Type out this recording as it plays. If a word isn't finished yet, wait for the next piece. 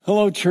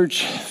Hello,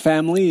 church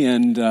family,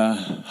 and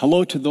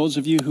hello to those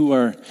of you who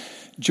are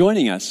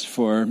joining us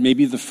for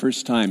maybe the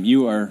first time.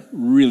 You are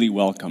really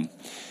welcome.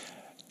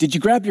 Did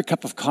you grab your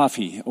cup of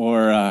coffee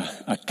or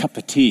a cup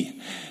of tea?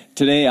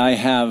 Today I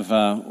have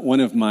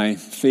one of my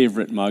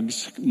favorite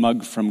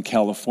mug from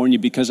California,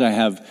 because I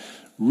have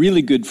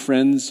really good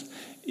friends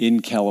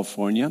in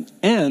California,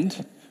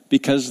 and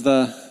because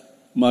the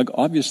mug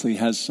obviously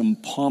has some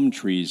palm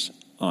trees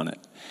on it.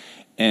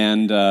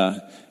 And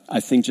I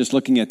think just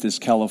looking at this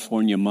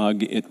California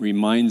mug, it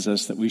reminds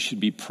us that we should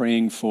be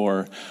praying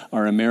for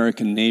our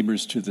American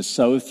neighbors to the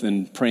south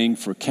and praying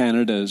for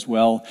Canada as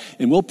well.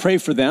 And we'll pray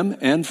for them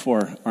and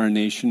for our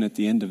nation at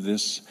the end of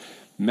this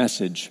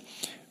message.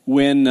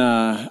 When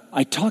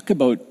I talk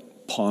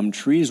about palm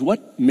trees,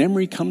 what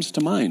memory comes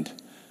to mind?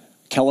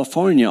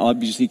 California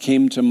obviously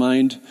came to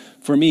mind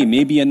for me.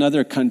 Maybe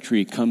another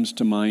country comes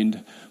to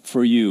mind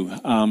for you.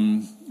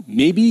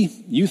 Maybe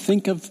you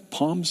think of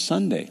Palm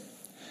Sunday.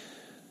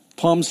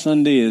 Palm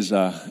Sunday is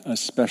a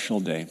special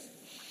day.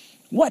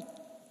 What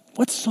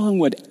song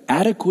would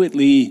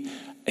adequately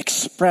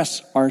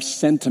express our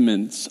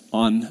sentiments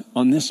on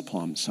this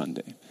Palm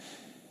Sunday?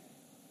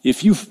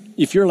 If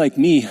you're like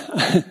me,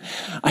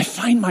 I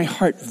find my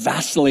heart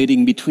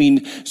vacillating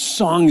between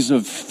songs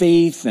of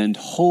faith and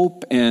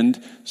hope and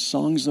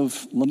songs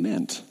of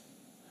lament.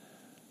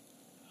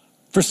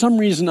 For some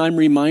reason, I'm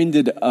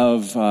reminded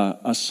of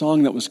a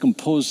song that was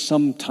composed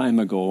some time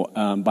ago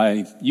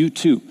by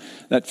U2,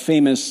 that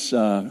famous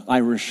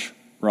Irish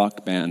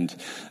rock band.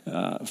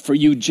 For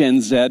you Gen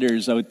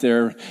Zers out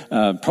there,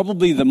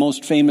 probably the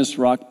most famous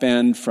rock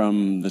band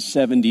from the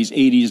 70s,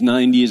 80s,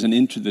 90s, and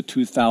into the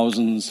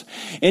 2000s.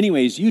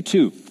 Anyways,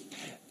 U2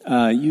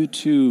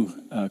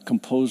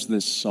 composed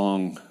this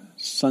song,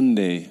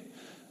 Sunday,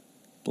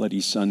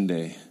 Bloody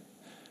Sunday.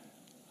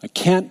 I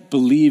can't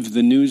believe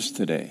the news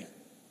today.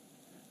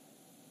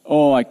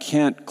 Oh, I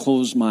can't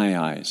close my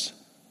eyes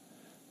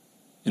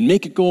and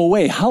make it go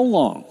away. How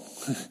long?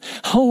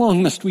 How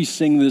long must we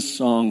sing this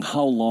song?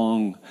 How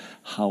long?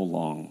 How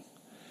long?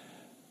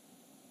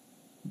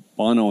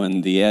 Bono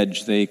and The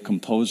Edge, they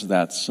composed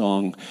that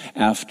song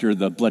after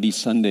the Bloody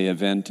Sunday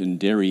event in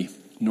Derry,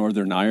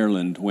 Northern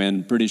Ireland,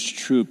 when British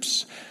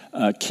troops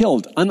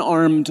killed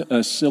unarmed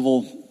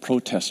civil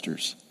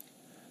protesters.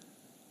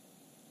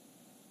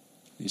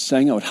 They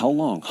sang out, how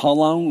long? How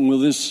long will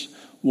this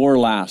war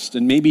last?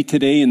 And maybe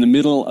today, in the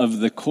middle of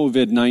the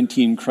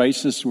COVID-19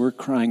 crisis, we're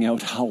crying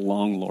out, how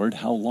long, Lord,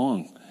 how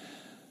long?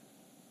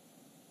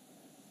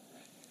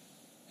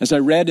 As I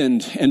read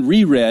and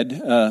reread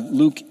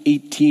Luke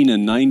 18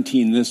 and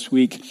 19 this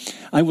week,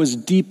 I was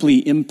deeply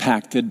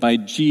impacted by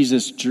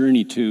Jesus'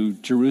 journey to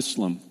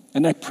Jerusalem,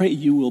 and I pray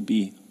you will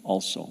be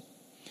also.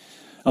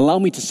 Allow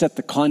me to set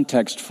the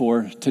context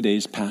for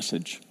today's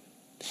passage.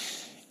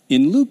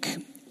 In Luke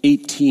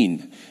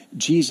 18,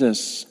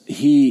 Jesus,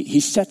 he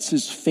sets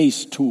his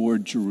face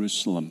toward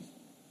Jerusalem,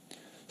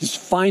 his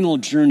final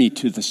journey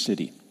to the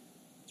city.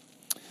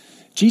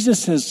 Jesus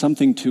says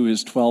something to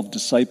his 12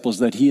 disciples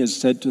that he has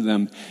said to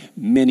them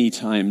many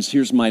times.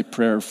 Here's my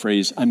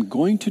paraphrase. I'm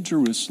going to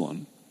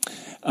Jerusalem.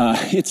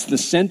 It's the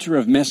center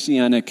of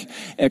messianic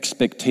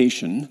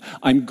expectation.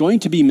 I'm going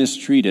to be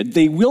mistreated.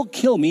 They will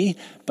kill me,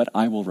 but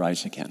I will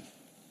rise again.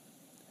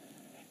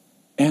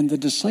 And the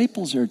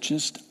disciples are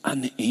just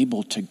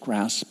unable to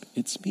grasp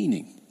its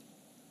meaning.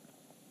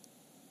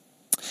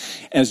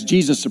 As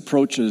Jesus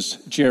approaches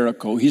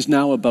Jericho, he's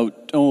now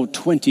about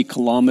 20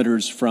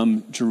 kilometers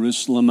from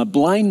Jerusalem. A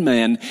blind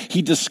man,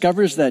 he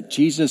discovers that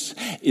Jesus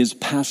is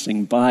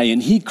passing by,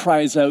 and he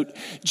cries out,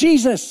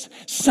 Jesus,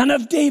 Son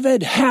of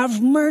David,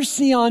 have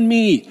mercy on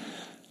me.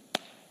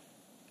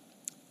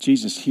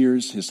 Jesus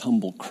hears his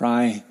humble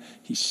cry.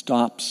 He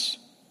stops,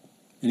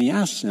 and he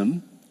asks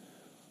him,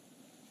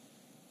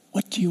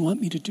 what do you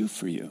want me to do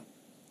for you?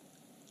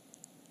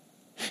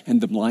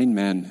 And the blind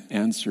man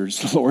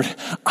answers, Lord,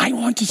 I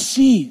want to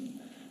see.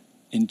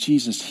 And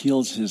Jesus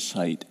heals his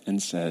sight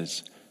and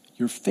says,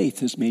 your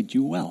faith has made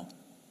you well.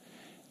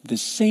 The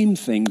same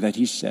thing that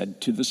he said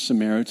to the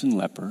Samaritan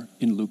leper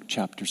in Luke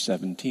chapter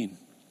 17.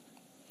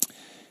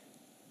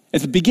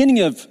 At the beginning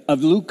of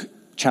Luke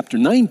chapter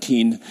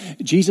 19,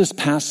 Jesus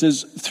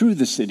passes through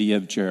the city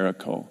of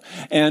Jericho,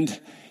 and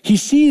he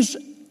sees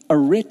a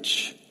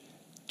rich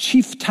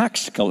chief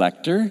tax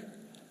collector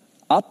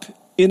up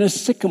in a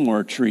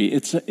sycamore tree.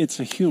 It's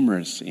a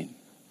humorous scene.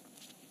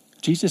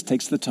 Jesus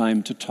takes the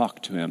time to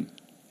talk to him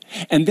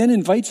and then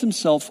invites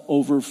himself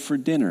over for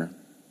dinner.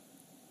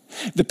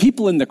 The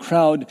people in the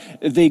crowd,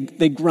 they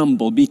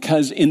grumble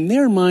because in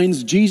their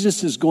minds,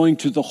 Jesus is going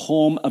to the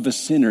home of a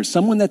sinner,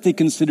 someone that they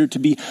consider to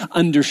be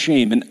under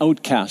shame, an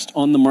outcast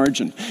on the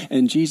margin.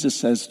 And Jesus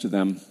says to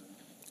them,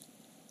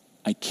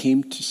 I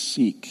came to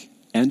seek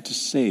and to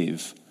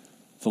save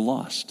the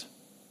lost.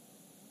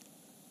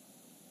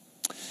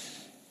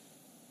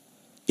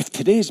 If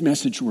today's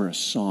message were a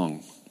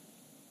song,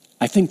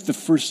 I think the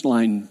first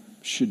line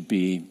should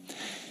be,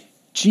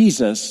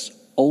 Jesus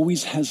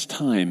always has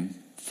time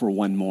for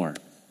one more.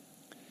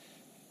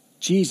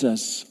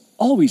 Jesus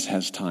always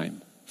has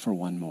time for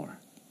one more.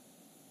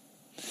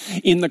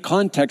 In the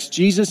context,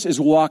 Jesus is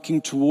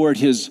walking toward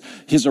his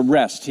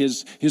arrest,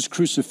 his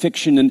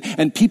crucifixion,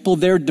 and people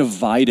there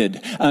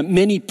divided.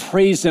 Many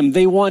praise him.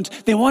 They want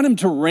him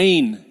to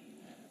reign.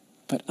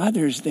 But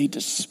others, they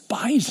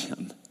despise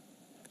him.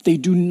 They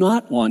do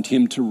not want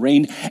him to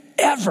reign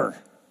ever.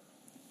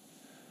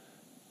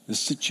 The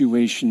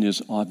situation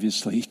is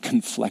obviously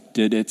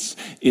conflicted.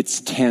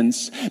 It's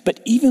tense.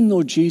 But even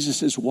though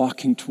Jesus is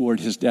walking toward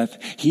his death,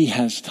 he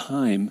has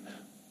time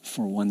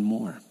for one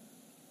more.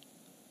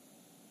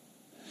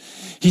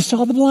 He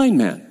saw the blind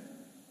man.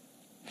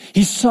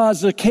 He saw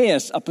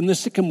Zacchaeus up in the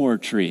sycamore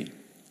tree.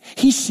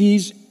 He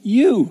sees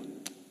you.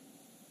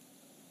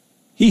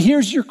 He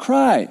hears your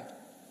cry.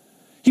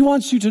 He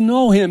wants you to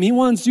know him. He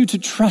wants you to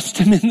trust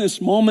him in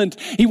this moment.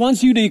 He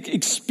wants you to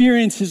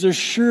experience his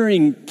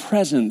assuring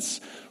presence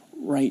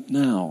right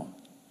now.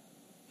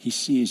 He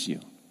sees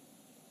you.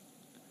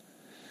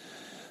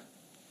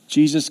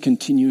 Jesus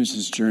continues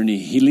his journey.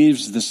 He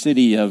leaves the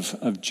city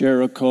of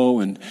Jericho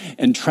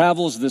and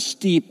travels the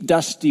steep,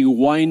 dusty,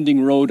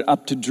 winding road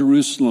up to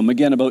Jerusalem.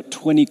 Again, about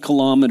 20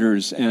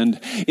 kilometers, and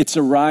it's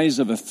a rise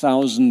of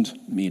 1,000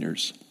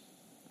 meters.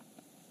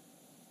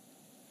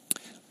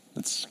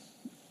 Let's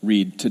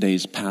read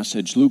today's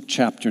passage. Luke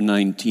chapter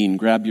 19.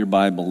 Grab your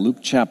Bible. Luke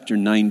chapter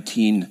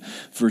 19,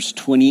 verse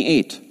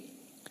 28.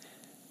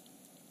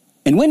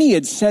 And when he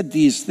had said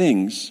these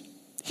things,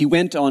 he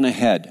went on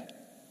ahead,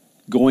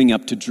 going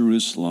up to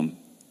Jerusalem.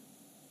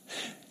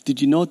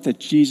 Did you note that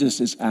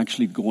Jesus is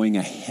actually going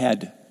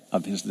ahead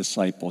of his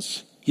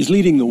disciples? He's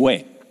leading the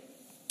way.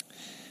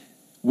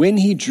 When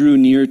he drew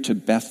near to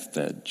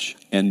Bethphage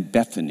and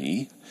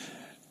Bethany,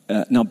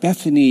 now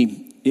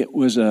Bethany, it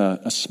was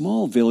a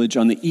small village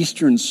on the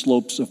eastern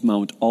slopes of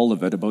Mount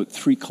Olivet, about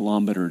 3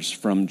 kilometers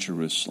from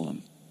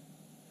Jerusalem.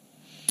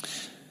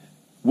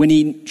 When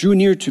he drew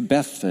near to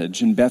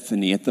Bethphage and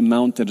Bethany at the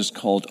mount that is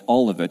called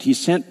Olivet, he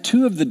sent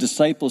 2 of the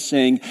disciples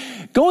saying,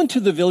 "Go into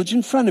the village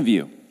in front of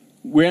you,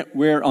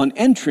 where on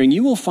entering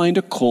you will find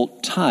a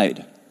colt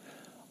tied,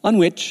 on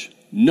which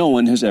no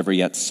one has ever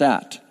yet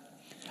sat.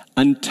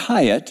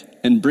 Untie it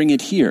and bring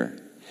it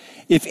here.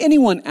 If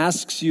anyone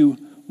asks you,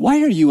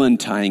 'Why are you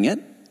untying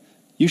it?'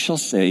 you shall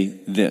say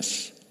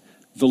this,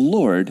 'The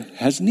Lord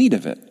has need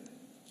of it.'"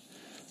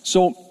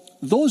 So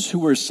those who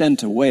were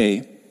sent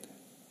went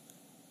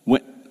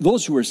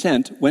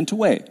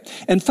away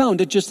and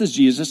found it just as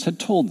Jesus had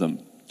told them.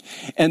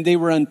 And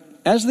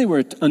as they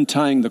were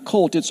untying the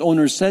colt, its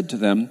owner said to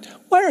them,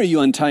 "Why are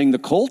you untying the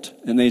colt?"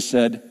 And they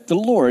said, "The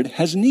Lord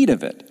has need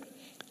of it."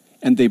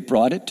 And they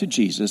brought it to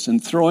Jesus,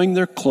 and throwing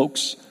their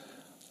cloaks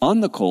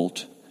on the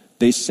colt,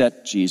 they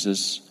set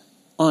Jesus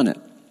on it.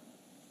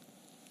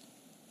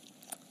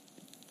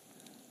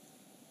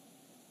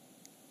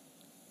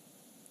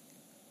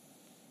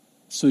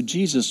 So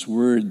Jesus'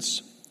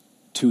 words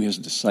to his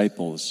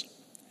disciples,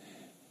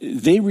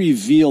 they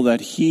reveal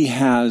that he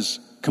has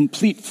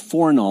complete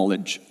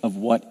foreknowledge of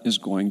what is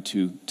going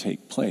to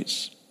take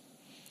place.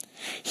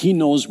 He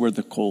knows where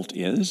the colt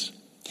is.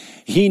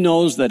 He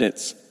knows that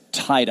it's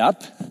tied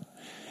up.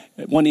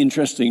 One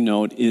interesting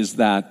note is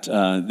that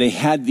they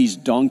had these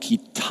donkey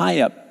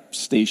tie-up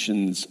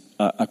stations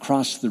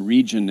across the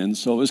region, and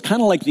so it was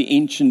kind of like the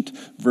ancient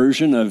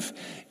version of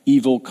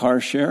Evo car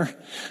share.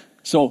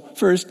 So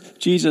first,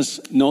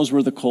 Jesus knows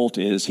where the colt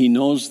is. He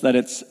knows that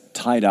it's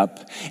tied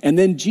up. And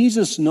then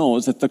Jesus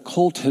knows that the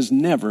colt has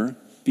never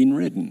been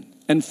ridden.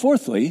 And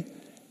fourthly,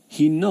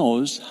 he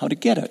knows how to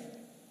get it.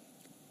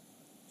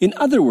 In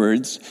other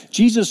words,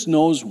 Jesus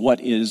knows what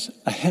is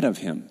ahead of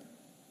him.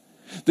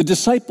 The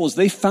disciples,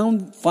 they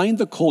find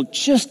the colt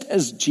just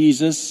as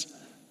Jesus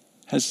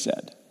has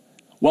said.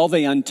 While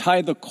they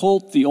untie the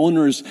colt, the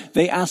owners,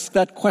 they ask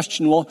that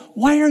question, "Well,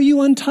 why are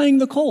you untying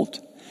the colt?"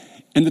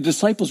 And the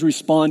disciples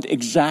respond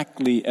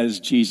exactly as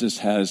Jesus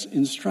has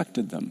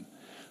instructed them.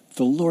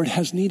 The Lord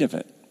has need of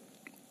it.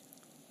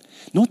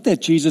 Note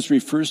that Jesus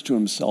refers to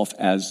himself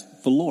as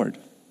the Lord.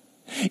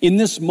 In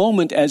this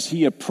moment, as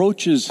he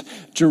approaches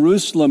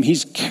Jerusalem,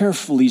 he's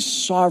carefully,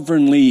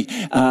 sovereignly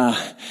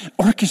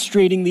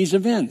orchestrating these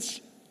events.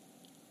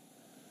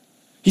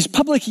 He's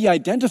publicly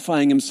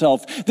identifying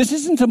himself. This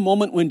isn't a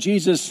moment when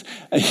Jesus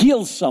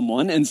heals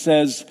someone and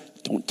says,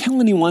 "Don't tell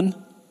anyone."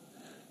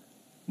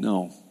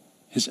 No.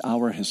 His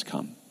hour has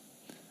come.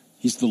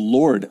 He's the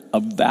Lord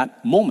of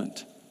that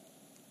moment.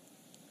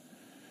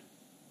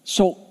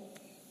 So,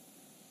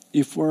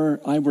 if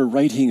I were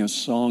writing a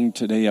song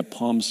today, a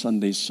Palm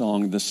Sunday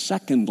song, the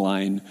second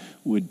line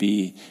would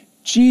be,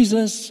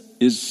 Jesus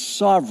is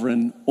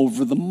sovereign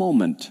over the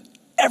moment,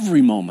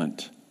 every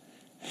moment.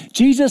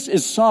 Jesus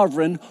is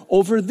sovereign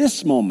over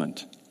this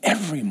moment,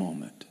 every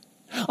moment.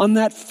 On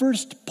that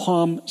first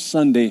Palm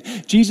Sunday,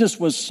 Jesus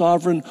was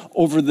sovereign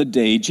over the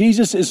day.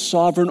 Jesus is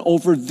sovereign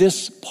over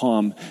this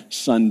Palm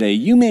Sunday.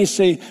 You may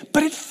say,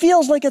 but it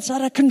feels like it's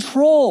out of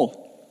control.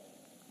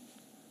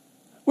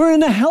 We're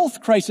in a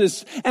health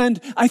crisis,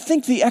 and I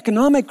think the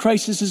economic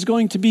crisis is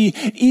going to be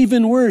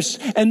even worse,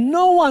 and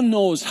no one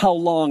knows how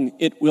long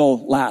it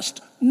will last.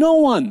 No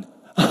one.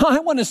 I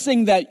want to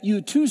sing that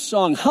U2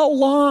 song, How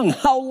Long,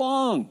 How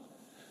Long?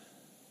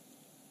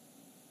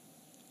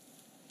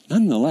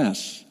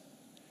 Nonetheless,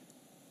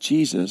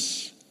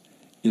 Jesus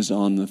is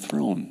on the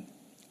throne.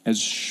 As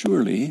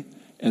surely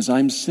as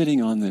I'm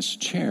sitting on this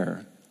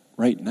chair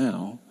right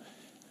now,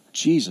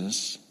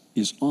 Jesus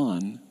is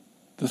on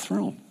the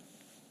throne.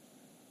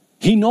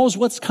 He knows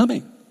what's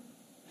coming.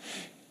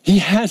 He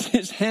has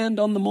his hand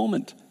on the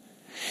moment.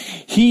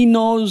 He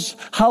knows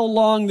how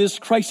long this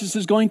crisis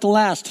is going to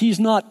last. He's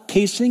not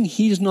pacing.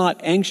 He's not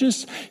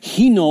anxious.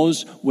 He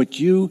knows what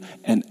you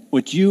and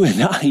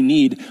I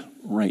need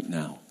right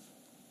now.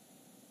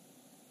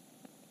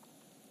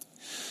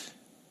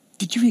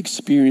 Did you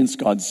experience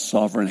God's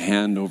sovereign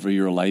hand over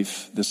your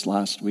life this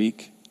last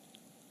week?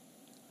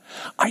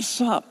 I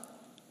saw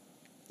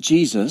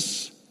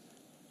Jesus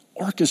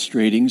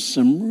orchestrating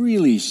some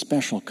really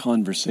special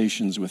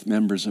conversations with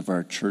members of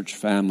our church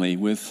family,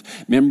 with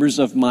members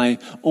of my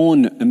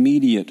own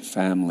immediate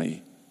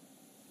family,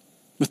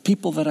 with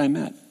people that I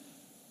met.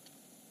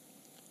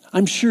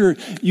 I'm sure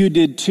you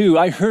did too.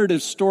 I heard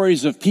of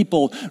stories of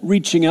people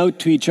reaching out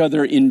to each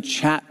other in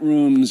chat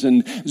rooms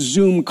and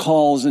Zoom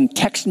calls and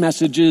text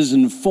messages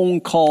and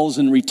phone calls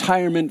and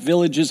retirement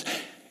villages.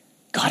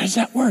 God is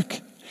at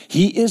work.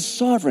 He is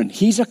sovereign.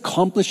 He's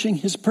accomplishing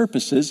his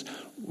purposes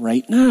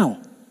right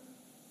now.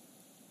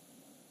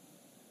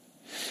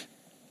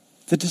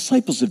 The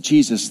disciples of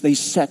Jesus, they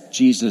set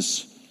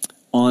Jesus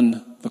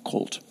on the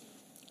colt.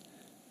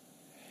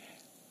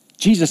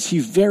 Jesus, he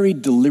very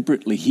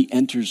deliberately, he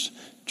enters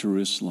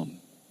Jerusalem.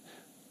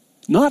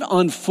 Not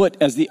on foot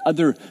as the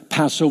other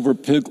Passover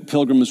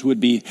pilgrims would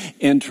be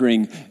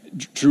entering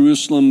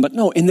Jerusalem, but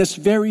no, in this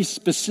very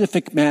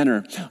specific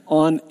manner,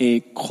 on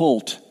a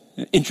colt.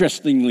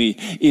 Interestingly,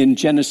 in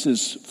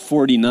Genesis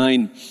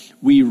 49,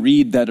 we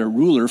read that a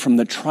ruler from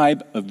the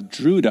tribe of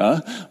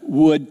Judah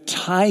would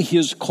tie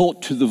his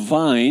colt to the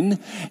vine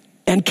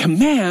and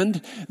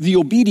command the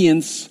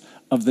obedience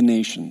of the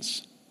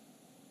nations.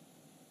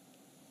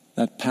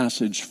 That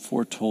passage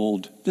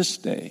foretold this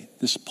day,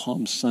 this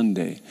Palm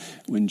Sunday,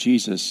 when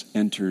Jesus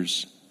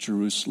enters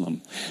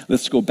Jerusalem.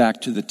 Let's go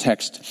back to the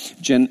text.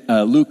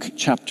 Luke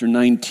chapter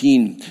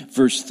 19,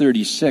 verse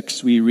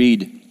 36, we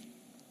read,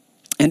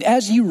 "And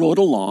as he rode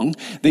along,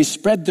 they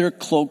spread their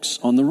cloaks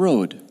on the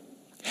road.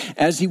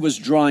 As he was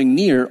drawing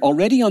near,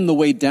 already on the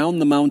way down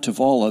the Mount of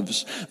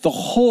Olives, the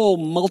whole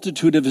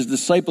multitude of his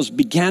disciples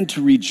began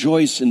to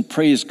rejoice and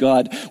praise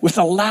God with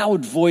a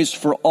loud voice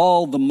for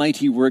all the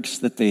mighty works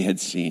that they had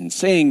seen,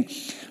 saying,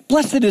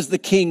 'Blessed is the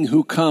King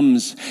who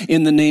comes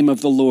in the name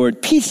of the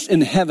Lord, peace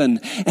in heaven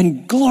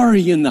and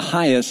glory in the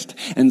highest.'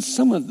 And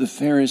some of the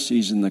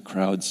Pharisees in the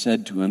crowd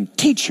said to him,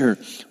 'Teacher,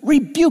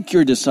 rebuke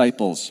your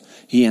disciples.'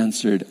 He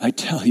answered, 'I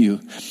tell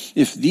you,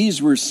 if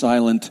these were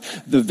silent,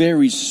 the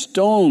very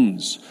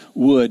stones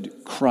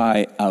would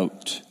cry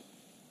out.'"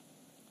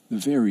 The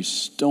very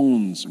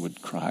stones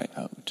would cry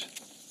out.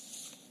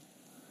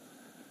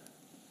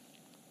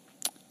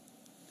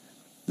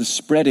 The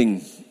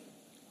spreading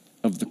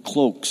of the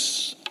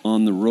cloaks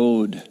on the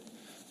road,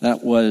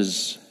 that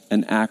was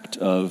an act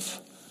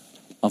of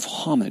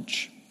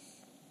homage.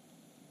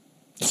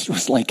 This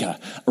was like a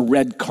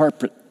red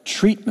carpet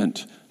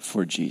treatment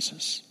for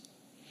Jesus.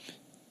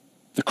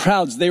 The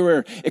crowds, they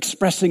were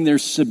expressing their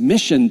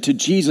submission to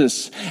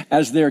Jesus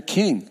as their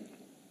king.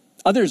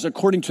 Others,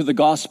 according to the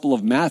Gospel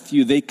of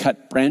Matthew, they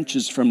cut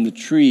branches from the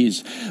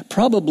trees,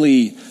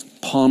 probably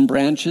palm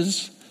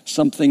branches,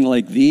 something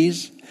like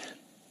these,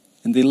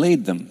 and they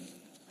laid them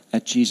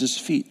at Jesus'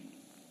 feet.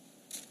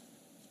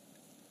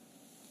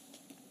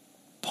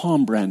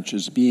 Palm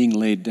branches being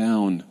laid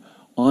down,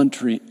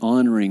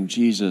 honoring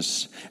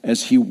Jesus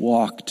as he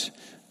walked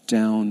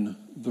down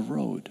the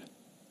road,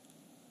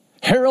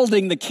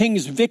 heralding the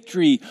king's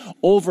victory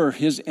over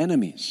his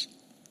enemies.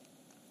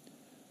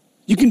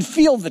 You can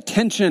feel the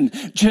tension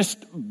just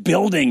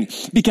building,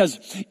 because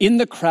in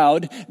the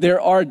crowd there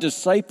are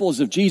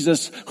disciples of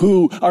Jesus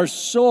who are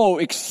so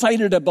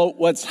excited about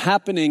what's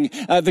happening.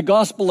 The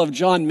Gospel of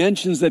John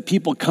mentions that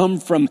people come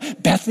from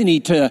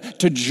Bethany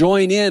to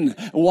join in.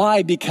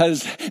 Why?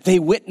 Because they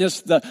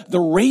witnessed the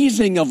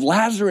raising of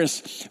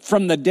Lazarus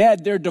from the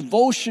dead. Their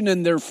devotion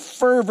and their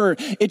fervor,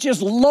 it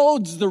just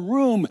loads the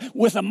room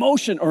with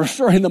emotion,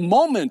 the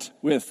moment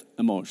with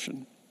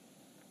emotion.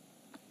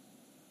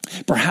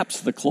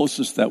 Perhaps the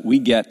closest that we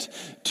get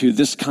to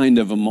this kind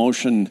of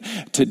emotion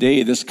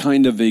today, this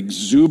kind of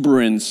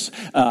exuberance,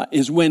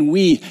 is when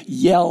we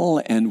yell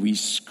and we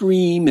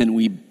scream and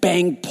we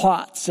bang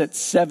pots at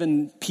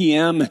 7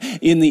 p.m.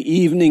 in the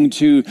evening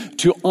to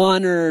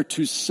honor,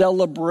 to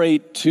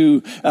celebrate,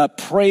 to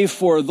pray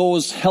for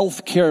those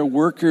healthcare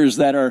workers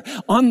that are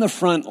on the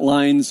front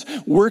lines,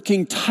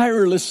 working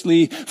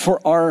tirelessly for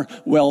our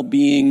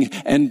well-being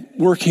and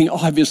working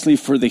obviously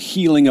for the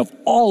healing of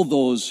all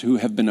those who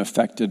have been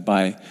affected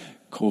by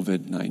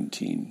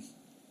COVID-19.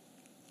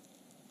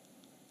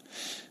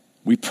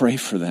 We pray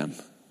for them.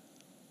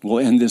 We'll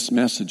end this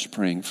message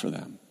praying for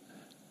them.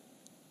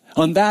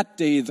 On that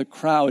day, the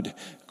crowd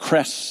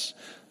crests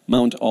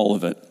Mount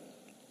Olivet.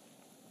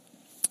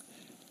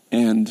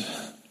 And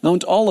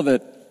Mount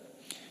Olivet,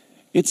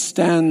 it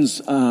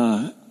stands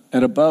at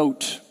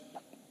about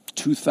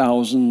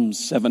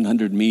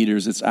 2,700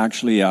 meters. It's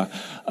actually a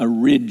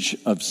ridge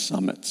of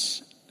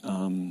summits.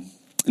 And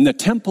the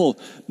Temple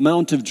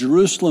Mount of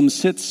Jerusalem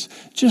sits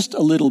just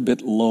a little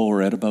bit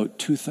lower at about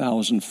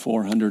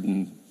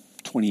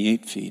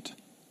 2,428 feet.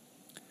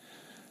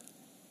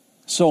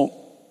 So,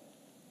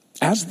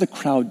 as the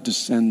crowd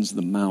descends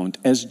the mount,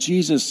 as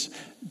Jesus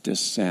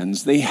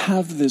descends, they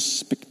have this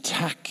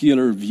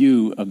spectacular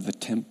view of the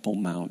Temple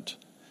Mount.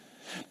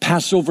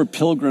 Passover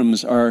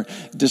pilgrims are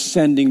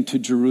descending to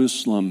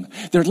Jerusalem.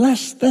 They're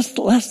less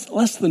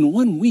than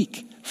 1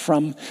 week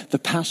from the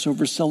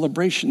Passover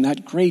celebration,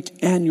 that great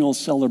annual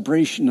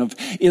celebration of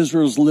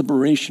Israel's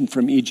liberation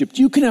from Egypt.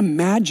 You can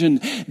imagine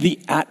the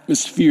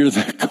atmosphere,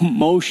 the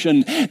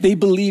commotion. They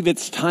believe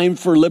it's time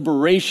for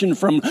liberation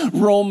from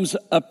Rome's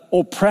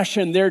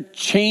oppression. Their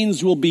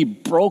chains will be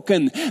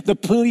broken.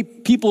 The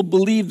people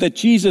believe that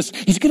Jesus,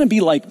 he's going to be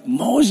like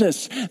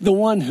Moses, the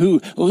one who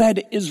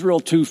led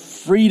Israel to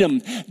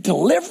freedom.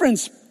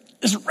 Deliverance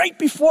is right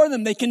before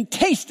them. They can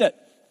taste it.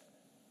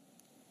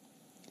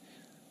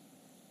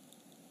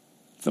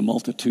 The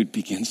multitude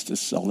begins to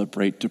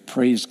celebrate, to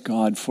praise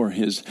God for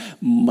his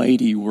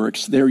mighty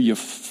works. They're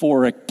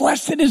euphoric.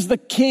 Blessed is the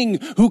King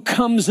who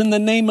comes in the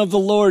name of the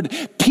Lord.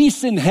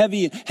 Peace in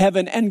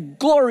heaven and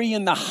glory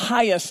in the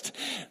highest.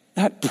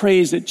 That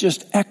praise, it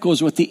just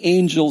echoes what the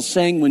angels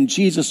sang when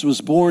Jesus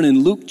was born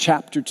in Luke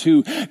chapter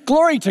 2.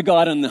 Glory to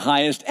God in the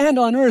highest, and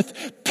on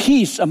earth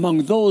peace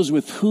among those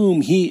with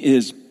whom he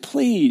is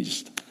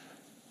pleased.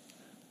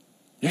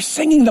 They're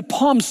singing the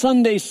Palm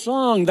Sunday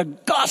song, the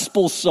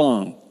gospel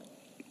song.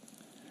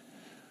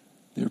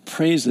 Their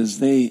praises,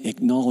 they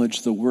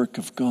acknowledge the work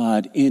of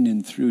God in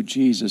and through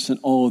Jesus. And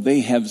they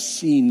have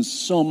seen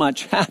so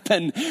much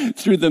happen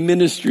through the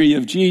ministry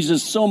of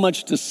Jesus, so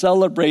much to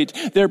celebrate.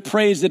 Their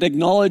praise, it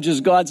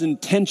acknowledges God's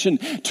intention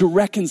to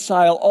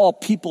reconcile all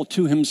people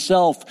to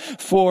himself.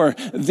 For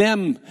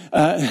them,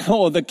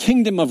 the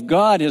kingdom of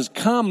God has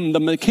come.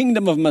 The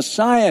kingdom of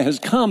Messiah has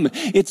come.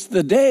 It's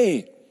the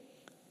day.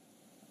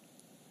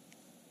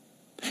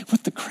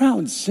 What the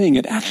crowds sing,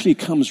 it actually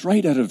comes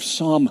right out of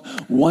Psalm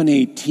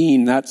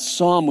 118, that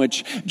psalm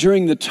which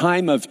during the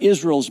time of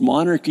Israel's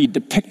monarchy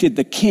depicted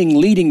the king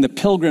leading the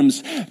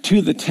pilgrims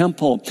to the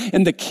temple.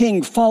 And the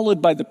king,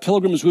 followed by the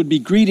pilgrims, would be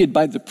greeted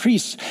by the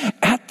priests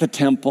at the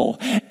temple.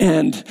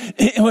 And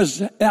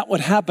that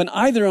would happen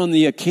either on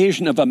the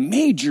occasion of a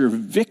major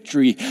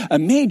victory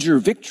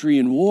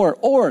in war,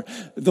 or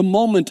the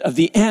moment of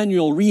the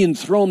annual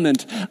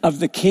re-enthronement of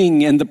the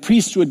king. And the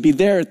priests would be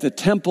there at the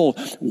temple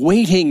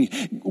waiting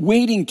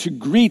to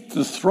greet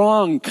the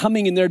throng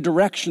coming in their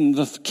direction,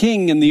 the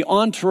king and the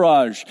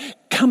entourage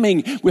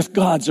coming with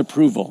God's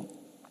approval.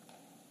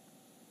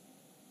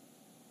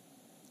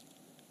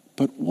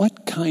 But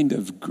what kind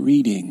of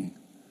greeting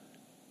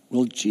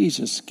will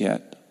Jesus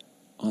get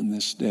on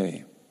this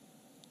day?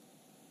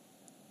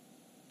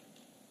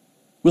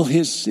 Will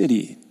his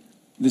city,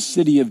 the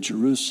city of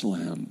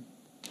Jerusalem,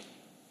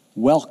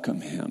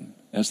 welcome him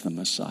as the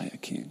Messiah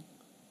King?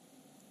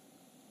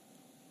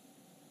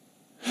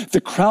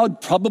 The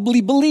crowd probably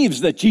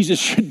believes that Jesus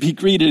should be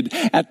greeted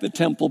at the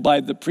temple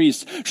by the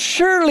priests.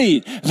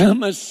 Surely the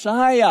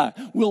Messiah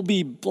will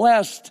be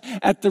blessed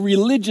at the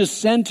religious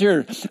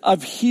center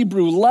of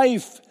Hebrew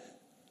life.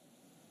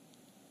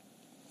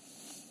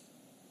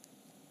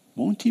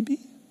 Won't he be?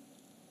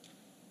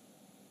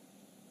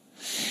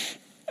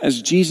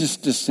 As Jesus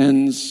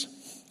descends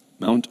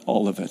Mount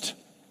Olivet,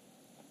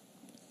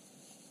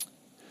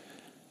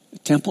 the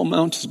Temple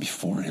Mount is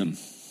before him.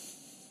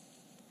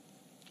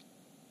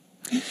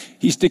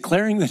 He's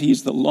declaring that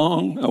he's the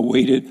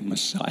long-awaited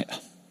Messiah,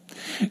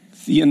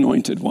 the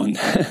anointed one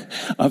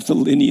of the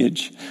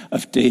lineage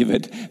of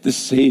David, the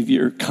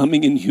Savior,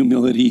 coming in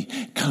humility,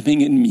 coming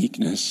in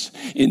meekness,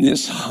 in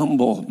this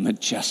humble,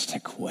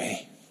 majestic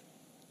way.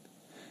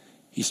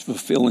 He's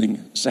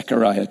fulfilling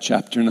Zechariah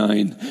chapter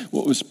 9,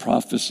 what was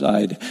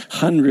prophesied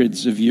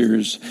hundreds of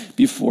years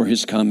before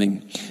his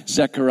coming.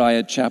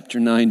 Zechariah chapter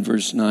 9,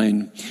 verse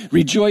 9.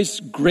 Rejoice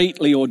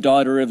greatly, O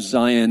daughter of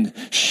Zion.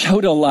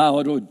 Shout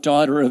aloud, O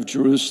daughter of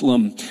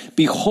Jerusalem.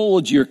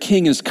 Behold, your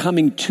king is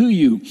coming to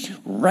you.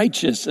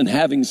 Righteous and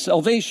having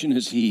salvation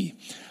is he.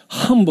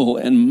 Humble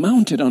and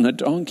mounted on a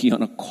donkey,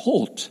 on a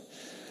colt,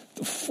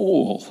 the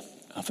foal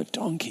of a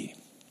donkey.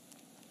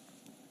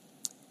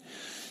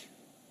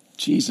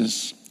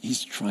 Jesus,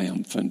 he's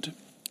triumphant.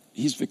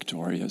 He's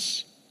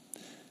victorious.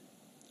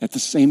 At the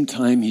same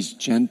time, he's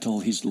gentle,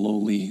 he's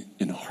lowly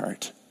in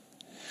heart.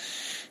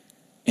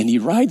 And he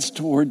rides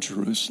toward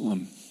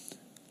Jerusalem,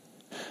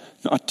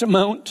 not to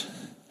mount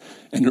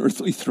an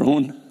earthly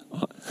throne,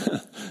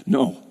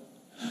 no,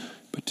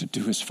 but to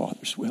do his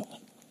Father's will.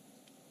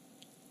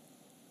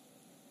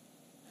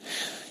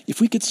 If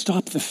we could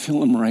stop the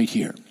film right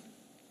here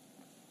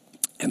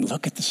and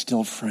look at the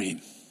still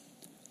frame,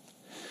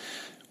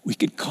 we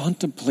could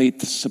contemplate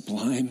the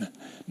sublime,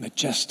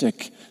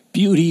 majestic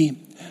beauty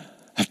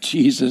of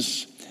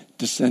Jesus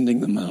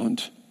descending the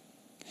mount.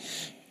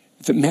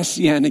 The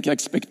messianic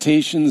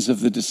expectations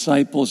of the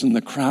disciples and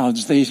the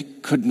crowds, they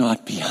could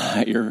not be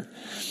higher.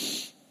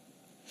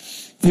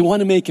 They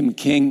want to make him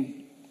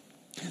king.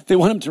 They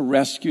want him to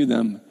rescue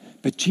them.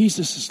 But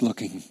Jesus is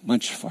looking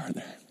much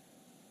farther.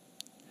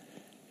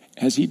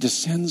 As he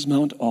descends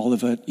Mount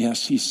Olivet,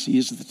 yes, he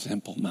sees the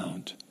Temple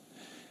Mount.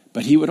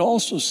 But he would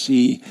also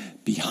see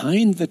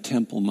behind the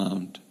Temple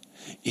Mount,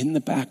 in the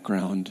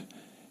background,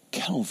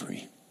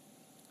 Calvary,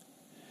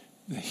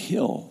 the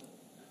hill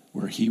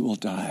where he will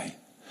die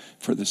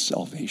for the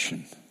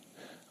salvation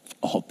of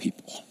all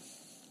people.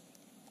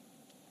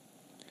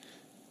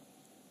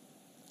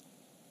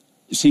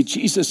 You see,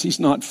 Jesus, he's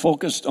not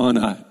focused on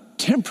a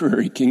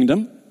temporary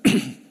kingdom.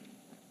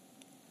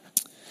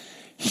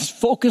 He's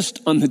focused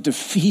on the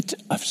defeat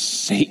of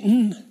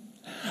Satan,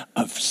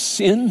 of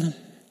sin,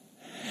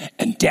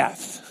 and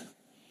death.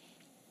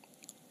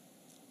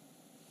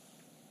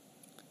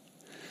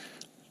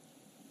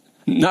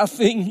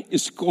 Nothing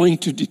is going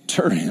to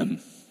deter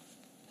him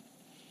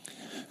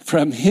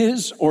from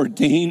his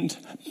ordained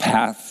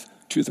path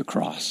to the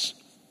cross.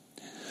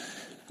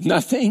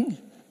 Nothing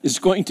is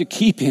going to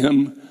keep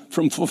him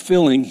from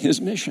fulfilling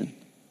his mission.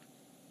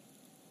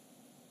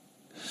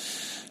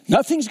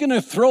 Nothing's going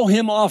to throw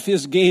him off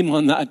his game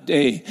on that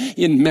day.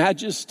 In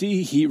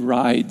majesty, he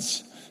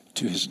rides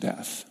to his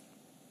death.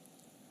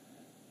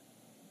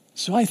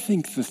 So I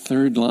think the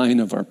third line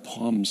of our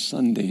Palm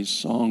Sunday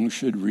song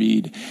should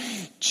read,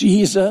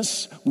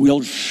 Jesus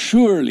will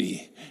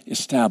surely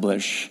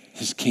establish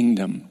his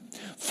kingdom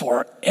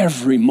for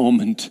every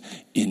moment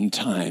in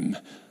time.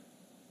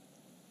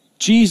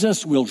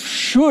 Jesus will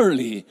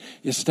surely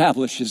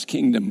establish his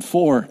kingdom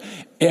for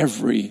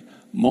every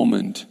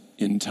moment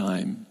in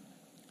time.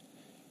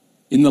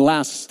 In the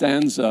last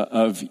stanza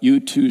of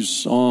U2's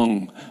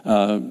song,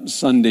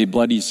 Sunday,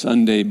 Bloody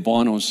Sunday,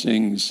 Bono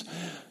sings,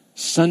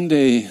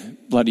 Sunday,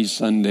 Bloody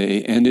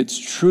Sunday, and it's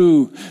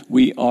true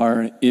we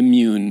are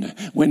immune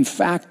when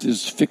fact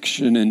is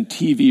fiction and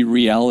TV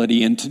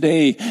reality. And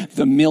today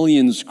the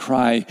millions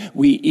cry,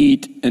 we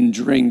eat and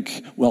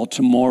drink while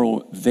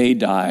tomorrow they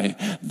die.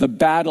 The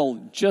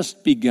battle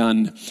just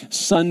begun.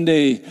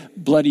 Sunday,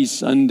 Bloody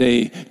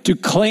Sunday, to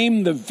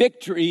claim the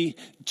victory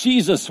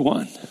Jesus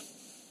won.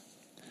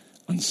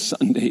 On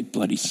Sunday,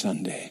 Bloody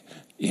Sunday.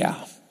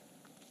 Yeah.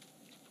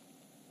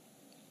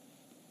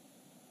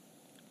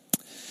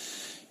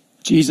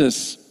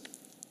 Jesus,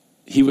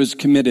 he was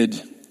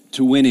committed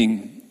to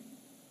winning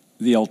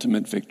the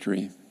ultimate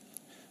victory,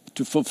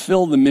 to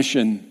fulfill the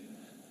mission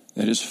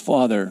that his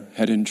Father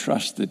had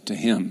entrusted to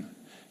him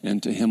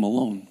and to him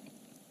alone.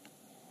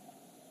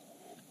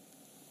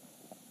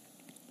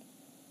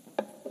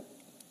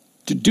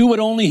 To do what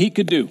only he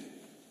could do.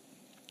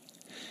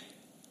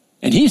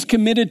 And he's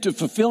committed to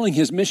fulfilling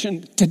his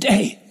mission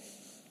today,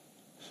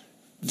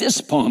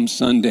 this Palm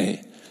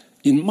Sunday,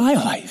 in my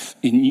life,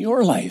 in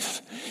your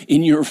life,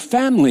 in your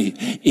family,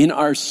 in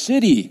our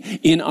city,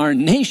 in our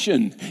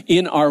nation,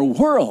 in our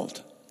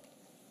world.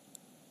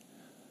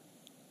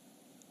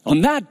 On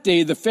that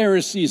day, the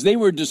Pharisees, they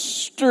were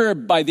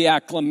disturbed by the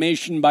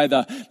acclamation, by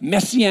the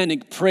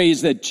messianic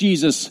praise that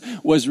Jesus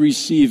was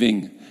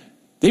receiving.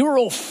 They were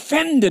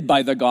offended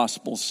by the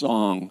gospel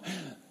song.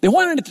 They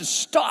wanted it to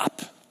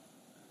stop.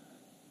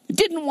 They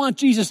didn't want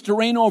Jesus to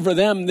reign over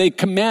them. They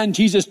command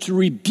Jesus to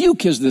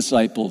rebuke his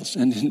disciples.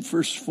 And in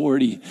verse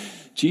 40,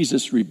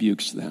 Jesus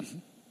rebukes them.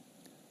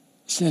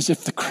 He says,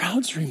 if the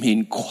crowds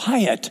remain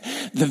quiet,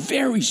 the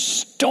very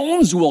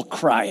stones will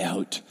cry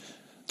out.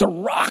 The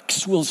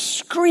rocks will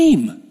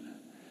scream.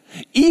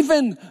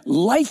 Even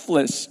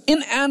lifeless,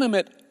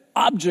 inanimate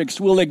objects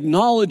will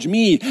acknowledge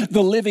me,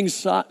 the living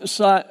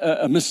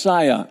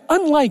Messiah,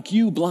 unlike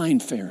you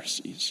blind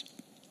Pharisees.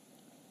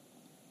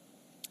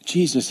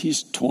 Jesus,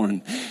 he's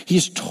torn.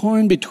 He's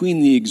torn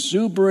between the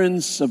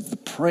exuberance of the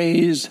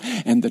praise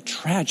and the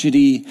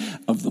tragedy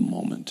of the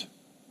moment.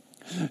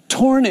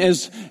 Torn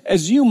as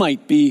you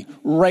might be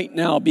right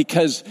now,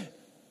 because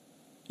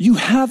you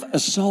have a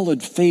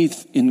solid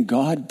faith in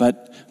God,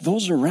 but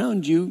those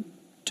around you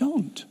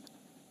don't.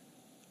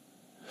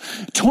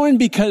 Torn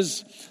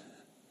because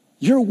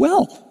you're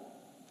well.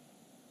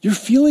 You're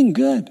feeling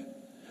good,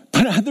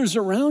 but others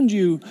around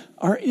you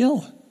are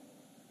ill.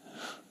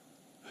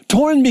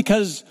 Torn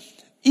because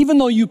even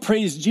though you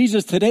praise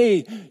Jesus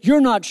today,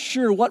 you're not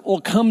sure what will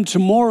come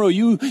tomorrow.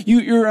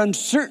 You're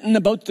uncertain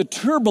about the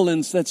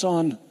turbulence that's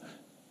on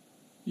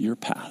your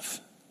path.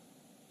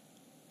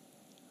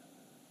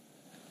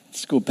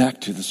 Let's go back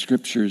to the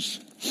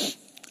scriptures.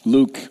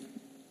 Luke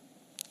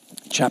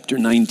chapter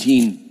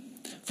 19,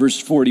 verse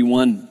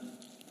 41.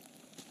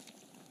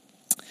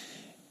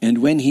 And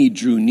when he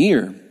drew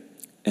near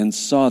and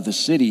saw the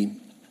city,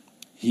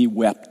 he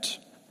wept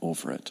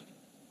over it,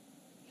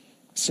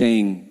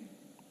 saying,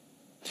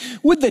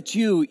 would that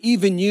you,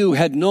 even you,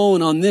 had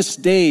known on this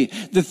day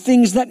the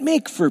things that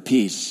make for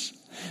peace,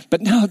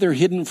 but now they're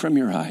hidden from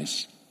your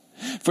eyes.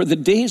 For the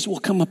days will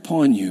come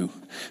upon you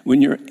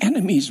when your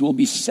enemies will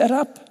set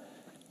up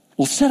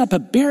a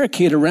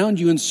barricade around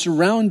you and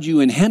surround you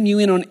and hem you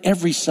in on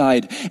every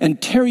side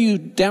and tear you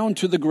down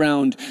to the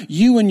ground,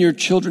 you and your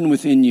children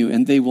within you,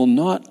 and they will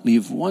not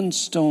leave one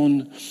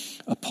stone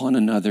upon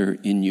another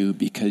in you,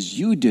 because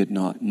you did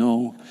not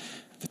know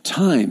the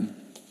time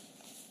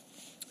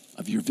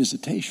of your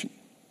visitation.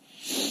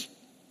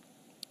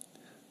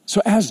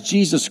 So as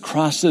Jesus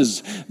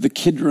crosses the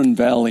Kidron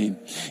Valley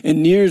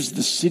and nears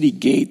the city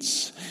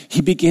gates,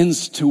 he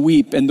begins to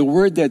weep. And the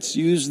word that's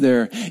used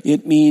there,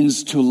 it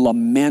means to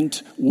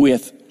lament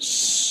with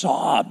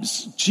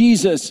sobs.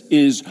 Jesus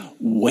is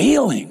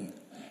wailing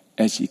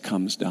as he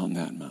comes down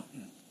that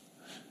mountain.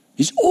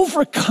 He's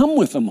overcome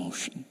with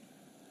emotion.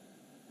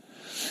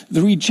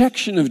 The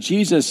rejection of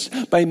Jesus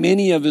by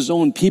many of his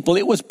own people,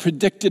 it was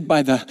predicted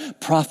by the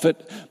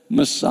prophet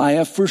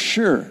Isaiah for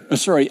sure.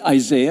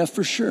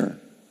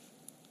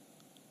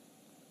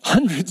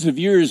 Hundreds of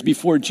years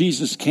before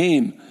Jesus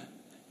came.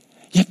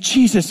 Yet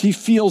Jesus, he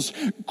feels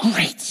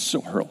great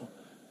sorrow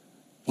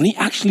when he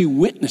actually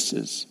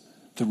witnesses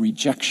the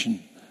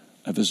rejection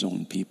of his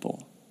own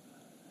people.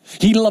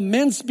 He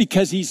laments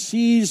because he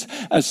sees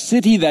a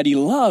city that he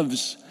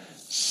loves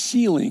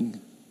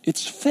sealing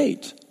its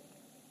fate.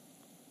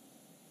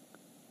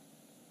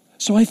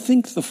 So I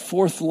think the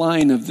fourth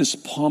line of this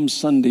Palm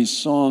Sunday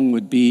song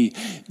would be,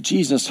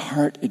 Jesus'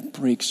 heart, it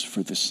breaks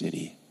for the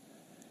city.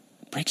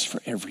 It breaks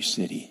for every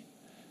city.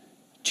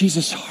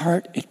 Jesus'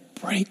 heart, it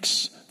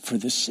breaks for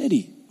the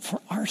city, for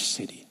our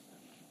city.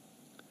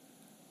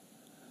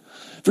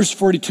 Verse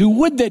 42,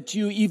 would that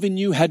even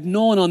you had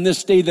known on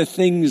this day the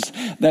things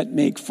that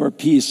make for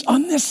peace.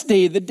 On this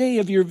day, the day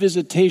of your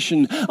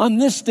visitation, on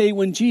this day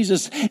when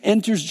Jesus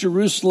enters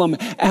Jerusalem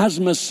as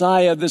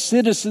Messiah, the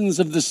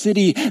citizens of the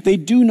city, they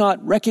do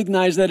not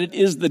recognize that it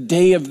is the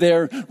day of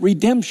their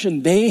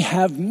redemption. They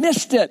have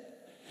missed it.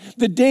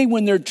 The day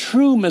when their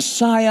true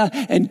Messiah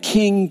and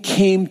King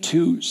came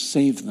to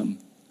save them.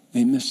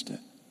 They missed it.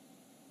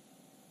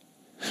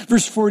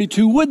 Verse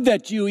 42, would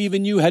that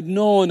even you had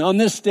known on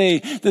this day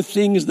the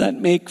things that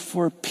make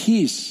for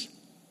peace.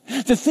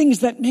 The things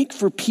that make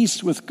for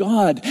peace with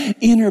God,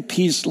 inner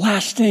peace,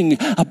 lasting,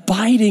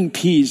 abiding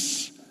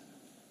peace.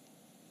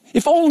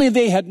 If only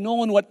they had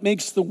known what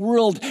makes the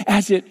world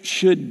as it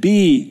should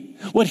be,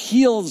 what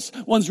heals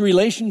one's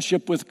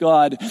relationship with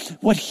God,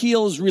 what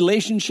heals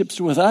relationships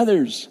with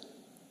others.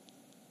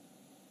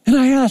 And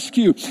I ask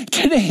you,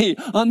 today,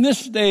 on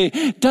this day,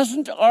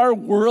 doesn't our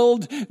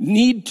world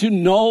need to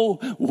know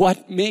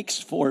what makes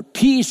for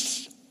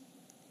peace?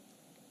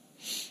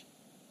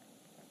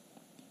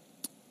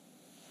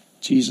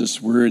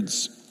 Jesus'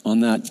 words on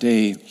that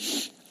day,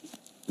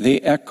 they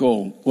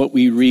echo what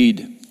we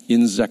read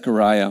in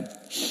Zechariah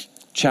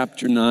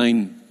chapter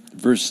 9,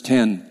 verse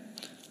 10.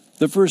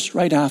 The verse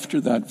right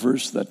after that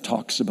verse that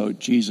talks about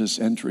Jesus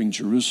entering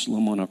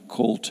Jerusalem on a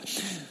colt.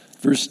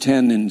 Verse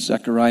 10 in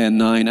Zechariah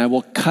 9, I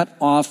will cut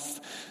off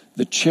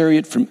the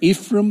chariot from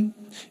Ephraim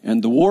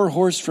and the war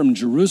horse from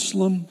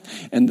Jerusalem,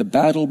 and the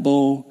battle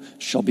bow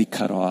shall be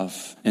cut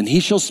off. And he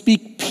shall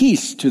speak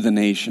peace to the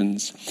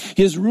nations.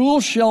 His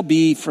rule shall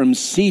be from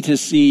sea to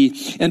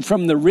sea and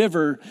from the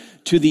river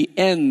to the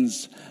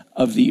ends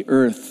of the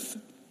earth.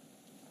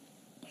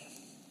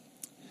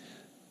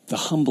 The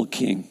humble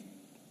king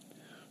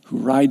who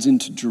rides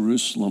into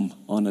Jerusalem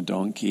on a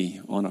donkey,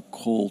 on a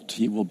colt,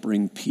 he will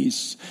bring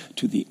peace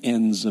to the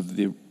ends of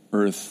the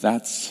earth.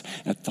 That's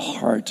at the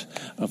heart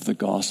of the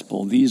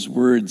gospel. These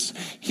words,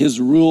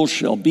 his rule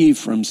shall be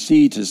from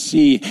sea to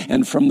sea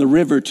and from the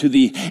river to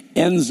the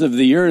ends of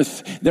the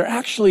earth. They're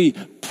actually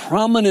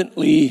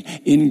prominently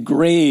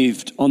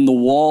engraved on the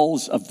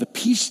walls of the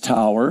Peace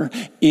Tower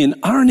in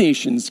our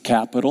nation's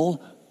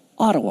capital,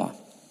 Ottawa.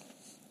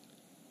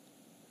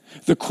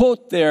 The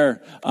quote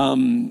there,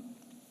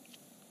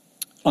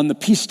 on the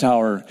Peace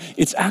Tower,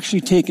 it's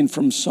actually taken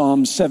from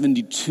Psalm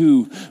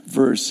 72,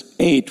 verse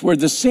 8, where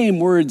the same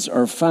words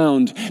are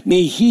found.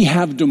 May he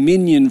have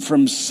dominion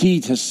from sea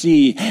to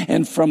sea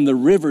and from the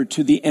river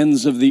to the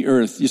ends of the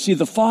earth. You see,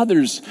 the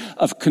fathers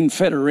of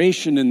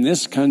Confederation in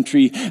this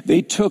country,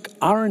 they took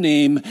our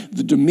name,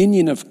 the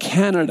Dominion of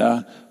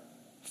Canada,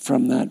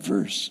 from that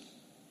verse.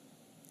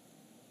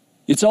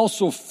 It's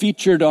also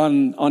featured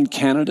on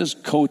Canada's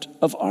coat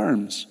of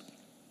arms.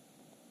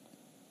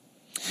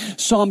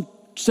 Psalm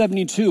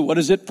 72, what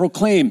does it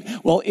proclaim?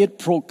 Well, it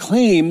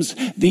proclaims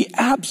the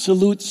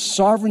absolute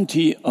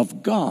sovereignty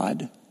of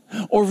God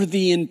over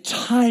the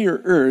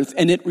entire earth,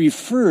 and it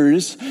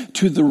refers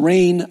to the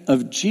reign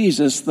of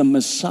Jesus, the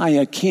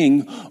Messiah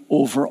King,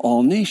 over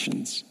all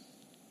nations.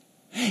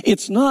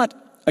 It's not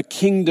a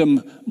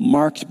kingdom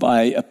marked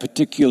by a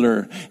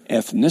particular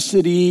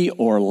ethnicity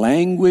or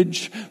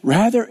language.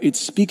 Rather, it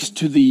speaks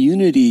to the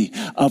unity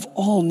of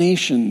all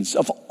nations,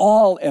 of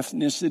all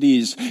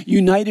ethnicities,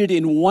 united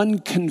in one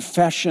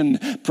confession,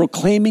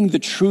 proclaiming the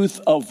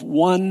truth of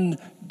one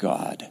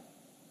God.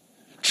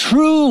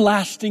 True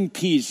lasting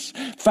peace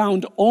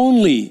found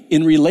only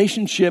in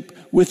relationship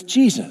with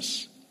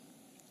Jesus.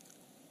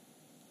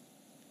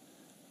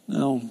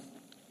 Now,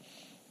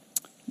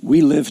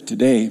 we live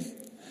today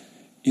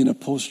in a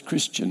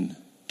post-Christian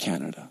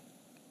Canada.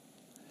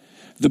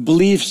 The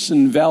beliefs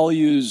and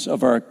values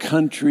of our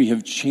country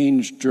have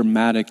changed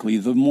dramatically.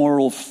 The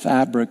moral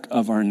fabric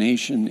of our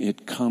nation,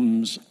 it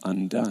comes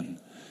undone.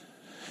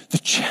 The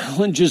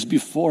challenges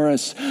before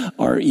us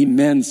are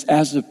immense.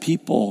 As a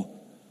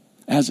people,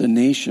 as a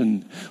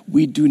nation,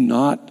 we do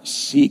not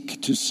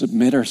seek to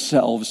submit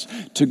ourselves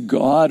to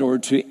God or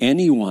to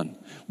anyone.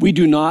 We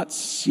do not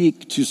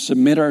seek to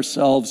submit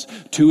ourselves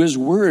to his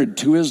word,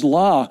 to his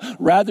law.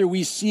 Rather,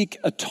 we seek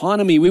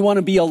autonomy. We want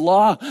to be a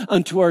law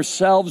unto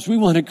ourselves. We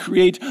want to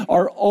create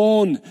our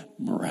own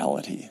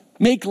morality,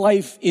 make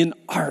life in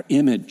our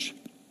image.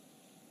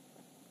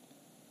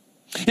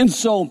 And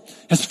so,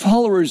 as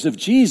followers of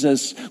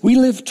Jesus, we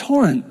live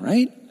torn,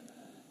 right?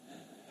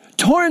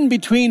 Torn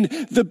between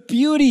the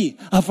beauty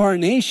of our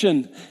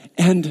nation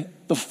and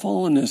the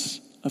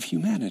fallenness of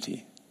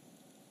humanity.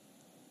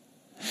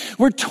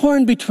 We're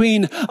torn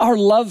between our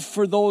love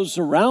for those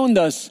around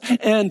us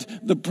and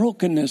the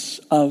brokenness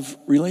of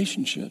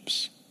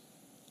relationships.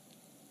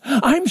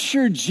 I'm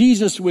sure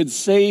Jesus would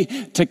say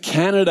to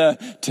Canada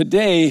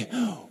today,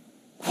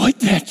 would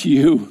that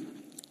you,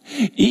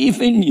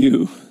 even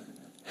you,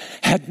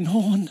 had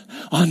known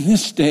on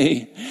this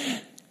day,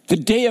 the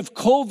day of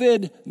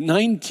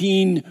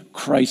COVID-19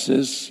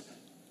 crisis,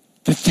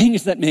 the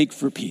things that make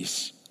for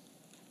peace.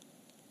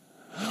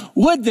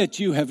 Would that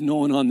you have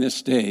known on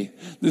this day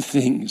the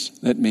things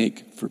that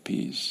make for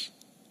peace.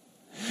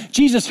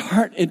 Jesus'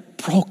 heart, it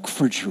broke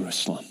for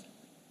Jerusalem.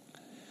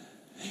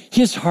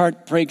 His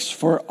heart breaks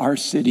for our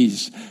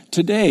cities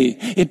today.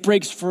 It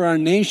breaks for our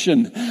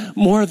nation.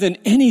 More than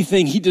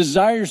anything, he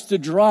desires to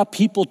draw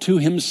people to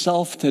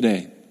himself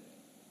today.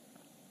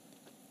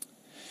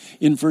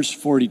 In verse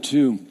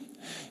 42,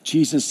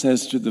 Jesus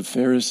says to the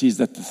Pharisees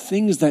that the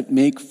things that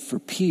make for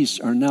peace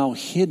are now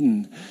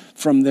hidden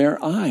from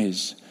their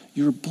eyes.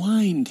 You're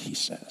blind, he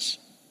says.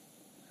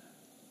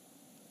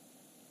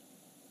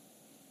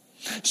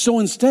 So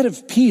instead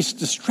of peace,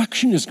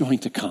 destruction is going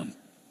to come.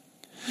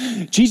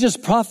 Jesus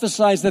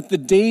prophesies that the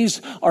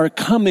days are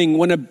coming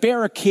when a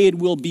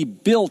barricade will be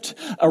built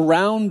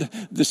around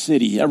the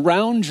city,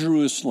 around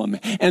Jerusalem,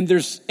 and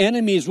their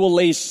enemies will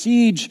lay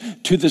siege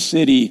to the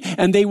city,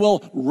 and they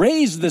will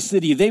raze the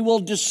city. They will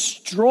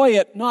destroy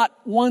it. Not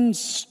one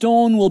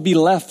stone will be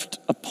left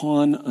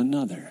upon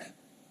another.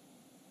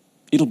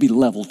 It'll be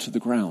leveled to the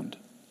ground.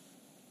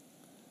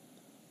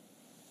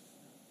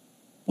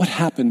 What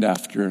happened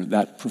after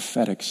that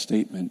prophetic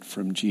statement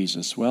from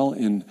Jesus? Well,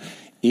 in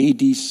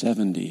AD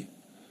 70,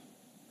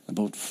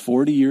 about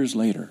 40 years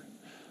later,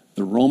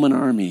 the Roman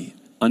army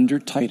under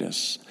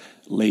Titus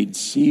laid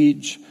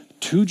siege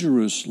to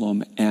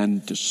Jerusalem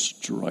and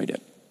destroyed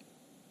it.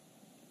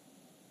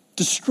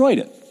 Destroyed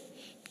it.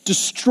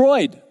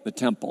 Destroyed the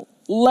temple.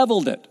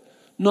 Leveled it.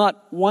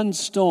 Not one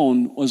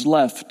stone was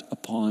left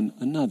upon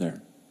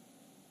another.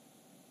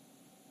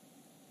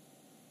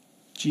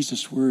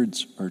 Jesus'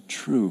 words are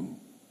true.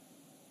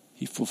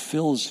 He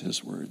fulfills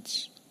his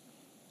words.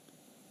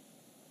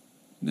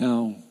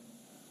 Now,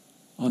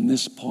 on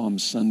this Palm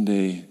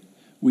Sunday,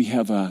 we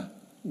have a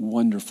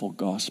wonderful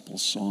gospel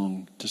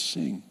song to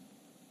sing.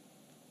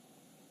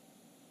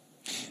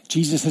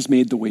 Jesus has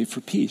made the way for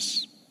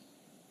peace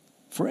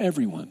for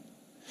everyone.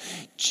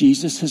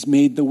 Jesus has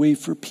made the way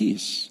for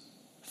peace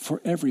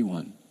for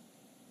everyone.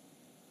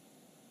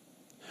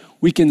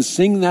 We can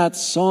sing that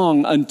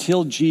song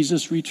until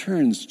Jesus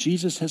returns.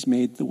 Jesus has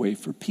made the way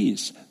for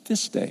peace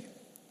this day.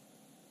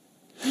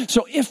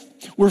 So if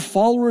we're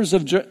followers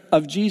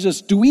of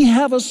Jesus, do we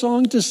have a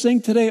song to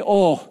sing today?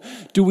 Oh,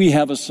 do we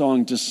have a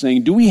song to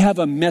sing? Do we have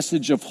a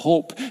message of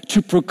hope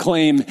to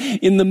proclaim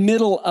in the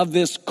middle of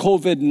this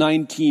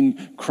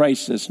COVID-19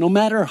 crisis, no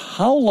matter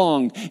how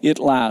long it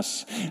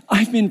lasts?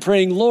 I've been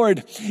praying,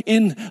 Lord,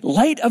 in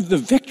light of the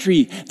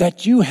victory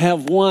that you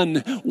have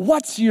won,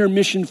 what's your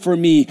mission for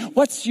me?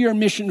 What's your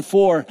mission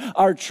for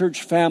our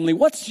church family?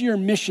 What's your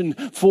mission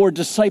for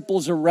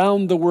disciples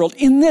around the world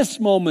in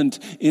this moment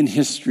in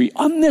history?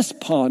 On this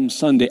Palm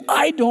Sunday,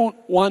 I don't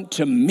want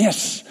to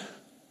miss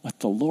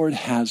what the Lord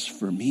has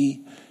for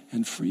me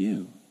and for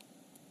you.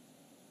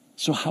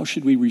 So how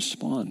should we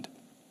respond?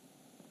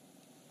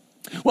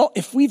 Well,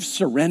 if we've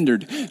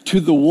surrendered to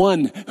the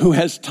one who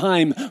has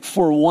time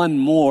for one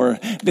more,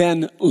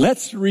 then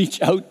let's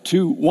reach out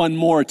to one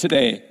more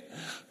today.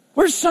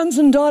 We're sons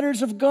and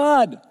daughters of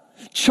God,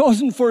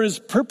 chosen for his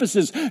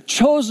purposes,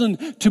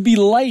 chosen to be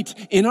light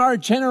in our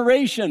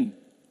generation,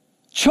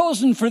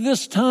 chosen for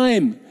this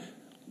time.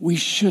 We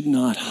should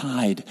not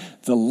hide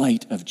the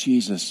light of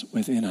Jesus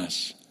within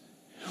us.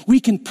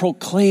 We can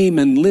proclaim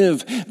and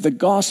live the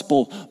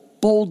gospel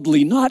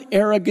boldly, not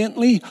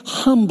arrogantly,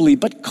 humbly,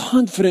 but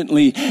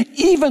confidently,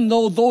 even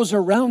though those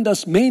around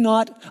us may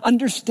not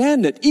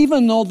understand it,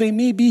 even though they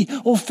may be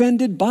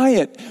offended by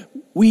it.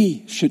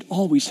 We should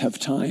always have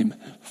time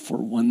for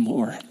one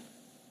more.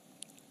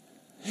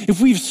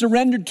 If we've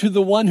surrendered to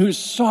the one who's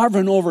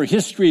sovereign over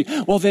history,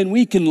 well, then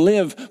we can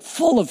live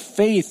full of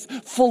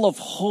faith, full of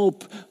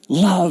hope,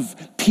 love,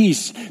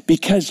 peace,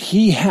 because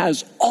he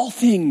has all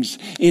things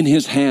in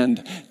his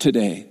hand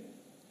today.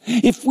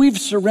 If we've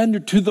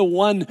surrendered to the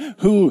one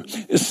who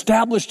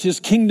established his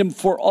kingdom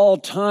for all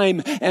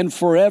time and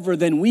forever,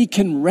 then we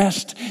can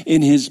rest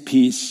in his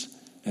peace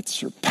that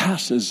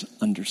surpasses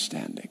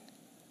understanding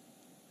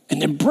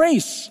and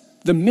embrace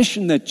the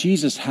mission that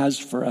Jesus has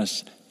for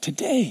us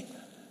today.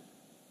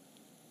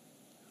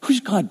 Who's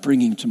God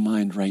bringing to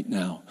mind right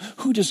now?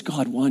 Who does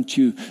God want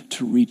you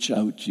to reach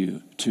out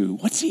to?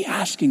 What's he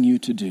asking you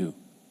to do?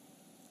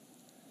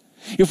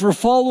 If we're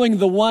following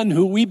the one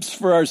who weeps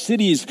for our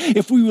cities,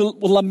 if we will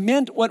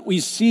lament what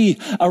we see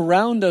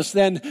around us,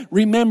 then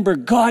remember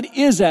God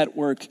is at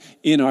work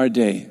in our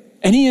day.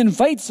 And he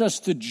invites us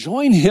to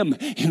join him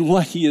in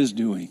what he is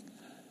doing.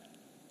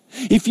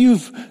 If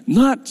you've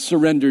not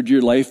surrendered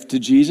your life to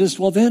Jesus,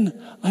 well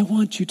then, I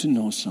want you to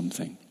know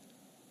something.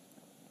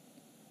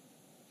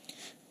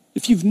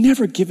 If you've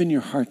never given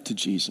your heart to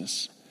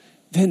Jesus,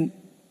 then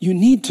you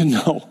need to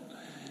know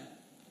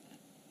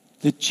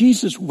that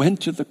Jesus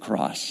went to the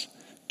cross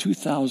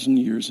 2,000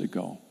 years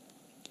ago,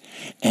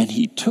 and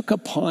he took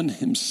upon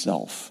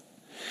himself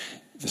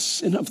the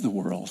sin of the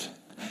world,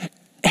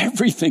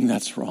 everything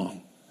that's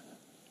wrong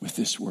with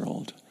this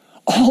world,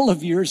 all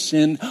of your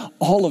sin,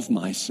 all of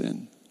my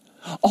sin,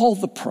 all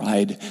the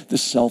pride, the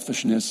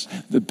selfishness,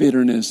 the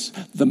bitterness,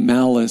 the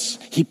malice.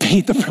 He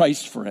paid the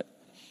price for it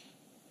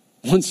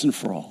once and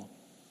for all.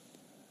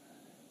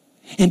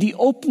 And he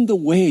opened the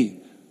way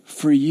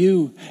for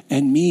you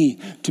and me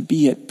to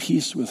be at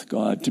peace with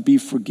God, to be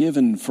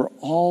forgiven for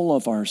all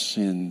of our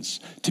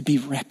sins, to be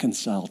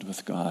reconciled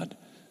with God,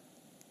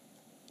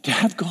 to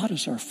have God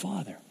as our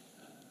Father.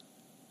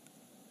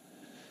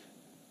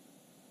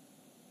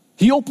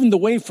 He opened the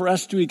way for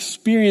us to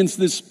experience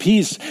this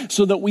peace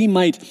so that we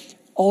might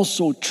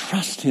also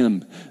trust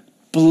him,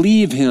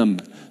 believe him,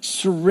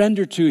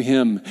 surrender to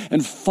him,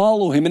 and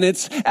follow him. And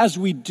it's as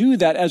we do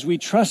that, as we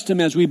trust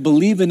him, as we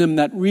believe in him,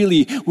 that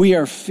really we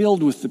are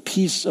filled with the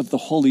peace of the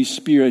Holy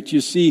Spirit.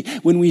 You see,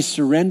 when we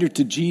surrender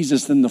to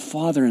Jesus, then the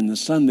Father and the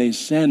Son, they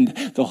send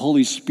the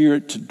Holy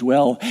Spirit to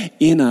dwell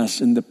in us.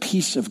 And the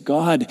peace of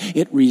God,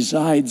 it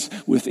resides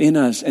within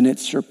us, and it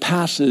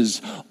surpasses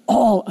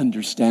all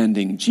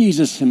understanding.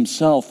 Jesus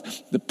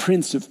himself, the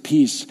Prince of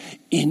Peace,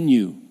 in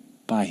you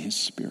by his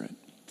Spirit.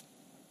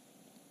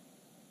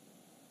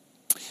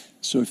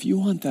 So if you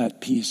want that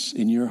peace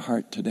in your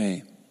heart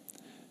today,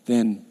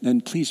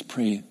 then please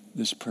pray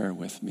this prayer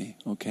with me,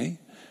 okay?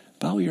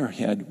 Bow your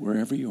head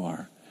wherever you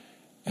are,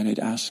 and I'd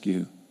ask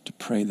you to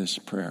pray this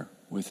prayer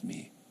with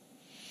me.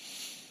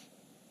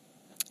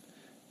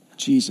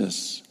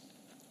 Jesus,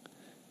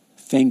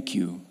 thank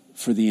you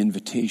for the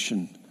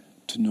invitation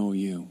to know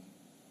you.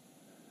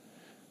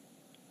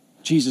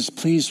 Jesus,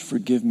 please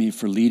forgive me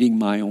for leading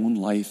my own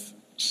life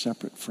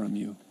separate from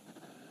you.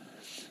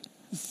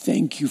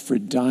 Thank you for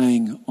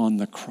dying on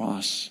the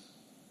cross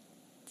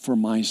for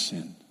my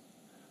sin,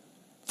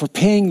 for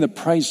paying the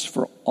price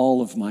for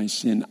all of my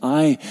sin.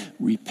 I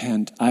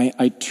repent.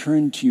 I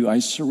turn to you. I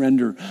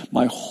surrender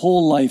my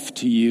whole life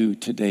to you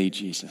today,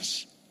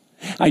 Jesus.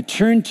 I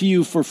turn to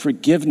you for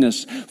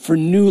forgiveness, for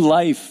new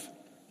life.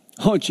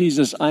 Oh,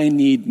 Jesus, I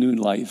need new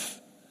life.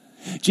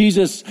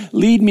 Jesus,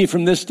 lead me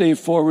from this day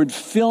forward.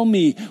 Fill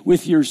me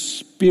with your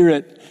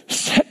Spirit.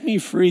 Set me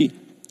free.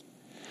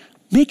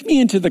 Make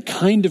me into the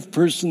kind of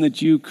person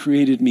that you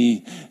created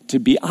me to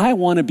be. I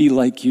want to be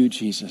like you,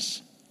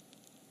 Jesus.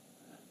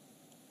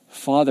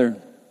 Father,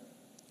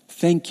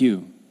 thank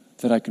you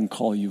that I can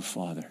call you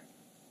Father.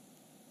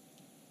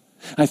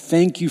 I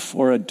thank you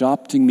for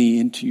adopting me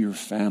into your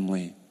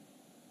family.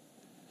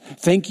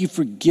 Thank you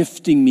for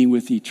gifting me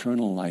with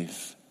eternal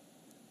life.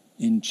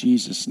 In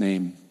Jesus'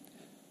 name,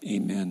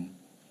 amen.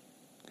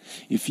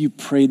 If you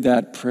prayed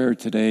that prayer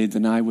today,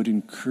 then I would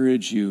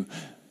encourage you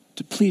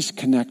to please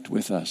connect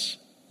with us.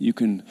 You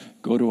can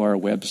go to our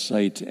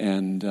website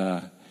and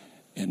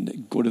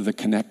go to the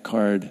Connect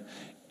card,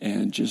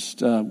 and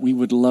just we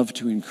would love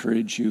to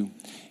encourage you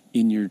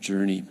in your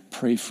journey,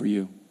 pray for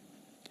you.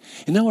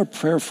 And now a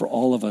prayer for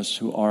all of us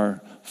who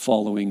are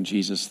following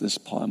Jesus this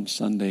Palm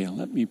Sunday.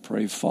 Let me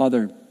pray.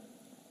 Father,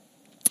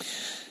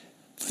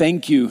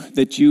 thank you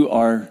that you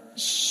are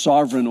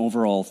sovereign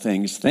over all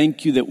things.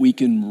 Thank you that we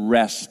can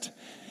rest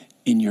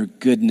in your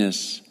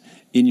goodness,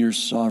 in your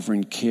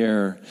sovereign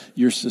care,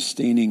 your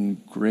sustaining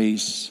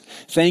grace.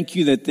 Thank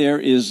you that there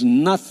is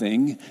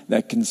nothing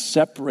that can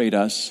separate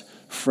us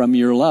from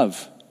your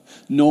love.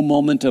 No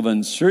moment of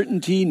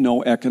uncertainty,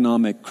 no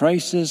economic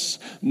crisis,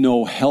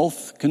 no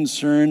health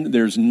concern.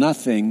 There's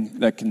nothing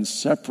that can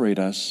separate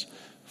us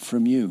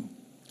from you.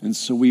 And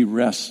so we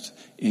rest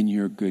in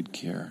your good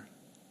care.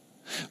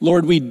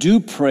 Lord, we do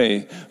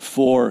pray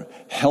for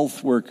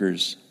health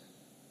workers,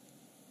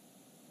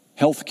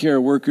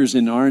 healthcare workers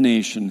in our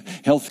nation,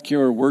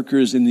 healthcare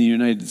workers in the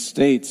United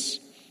States.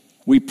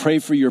 We pray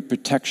for your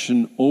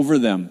protection over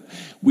them.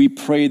 We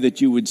pray that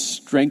you would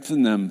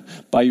strengthen them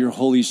by your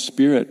Holy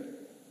Spirit.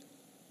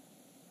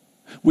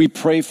 We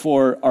pray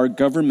for our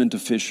government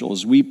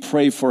officials. We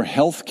pray for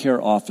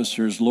healthcare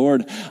officers.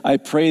 Lord, I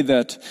pray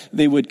that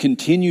they would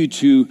continue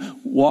to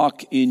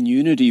walk in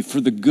unity for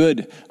the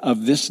good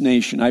of this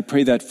nation. I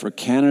pray that for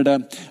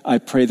Canada. I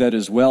pray that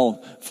as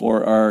well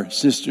for our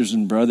sisters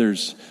and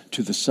brothers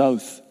to the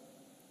south.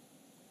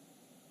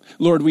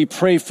 Lord, we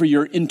pray for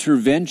your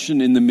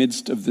intervention in the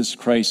midst of this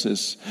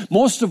crisis.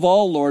 Most of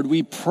all, Lord,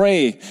 we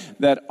pray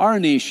that our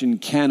nation,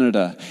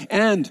 Canada,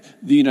 and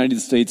the United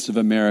States of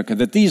America,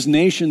 that these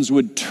nations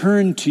would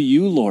turn to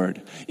you,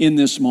 Lord, in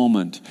this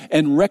moment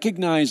and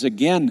recognize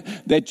again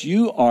that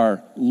you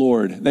are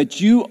Lord,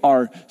 that you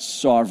are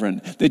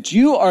sovereign, that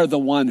you are the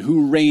one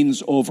who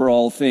reigns over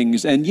all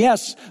things. And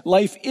yes,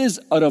 life is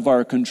out of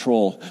our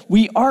control.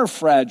 We are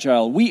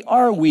fragile, we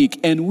are weak,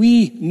 and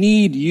we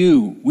need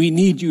you. We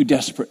need you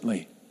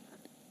desperately.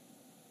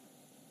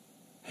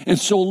 And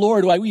so,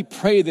 Lord, we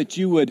pray that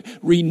you would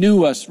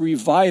renew us,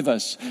 revive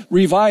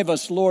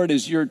us, Lord,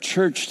 as your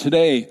church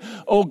today.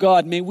 Oh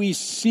God, may we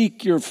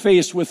seek your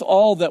face with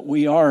all that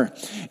we are.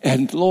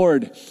 And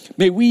Lord,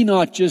 may we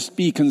not just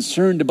be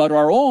concerned about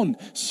our own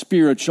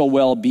spiritual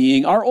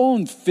well-being, our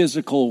own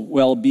physical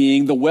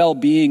well-being, the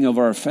well-being of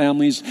our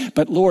families,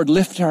 but Lord,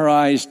 lift our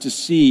eyes to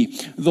see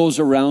those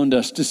around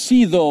us, to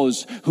see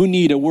those who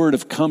need a word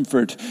of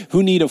comfort,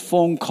 who need a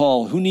phone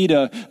call, who need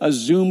a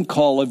Zoom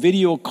call, a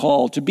video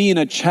call, to be in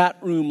a chat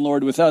room,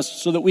 Lord, with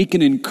us so that we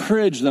can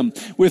encourage them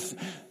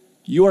with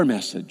your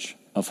message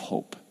of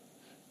hope.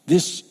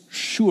 This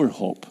sure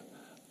hope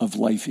of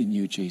life in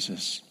you,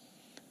 Jesus.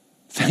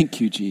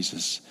 Thank you,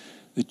 Jesus,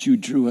 that you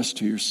drew us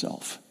to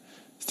yourself.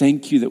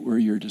 Thank you that we're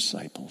your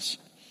disciples.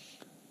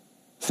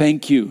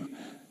 Thank you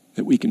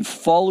that we can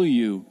follow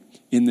you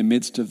in the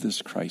midst of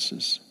this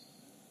crisis.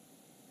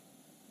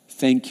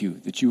 Thank you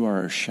that you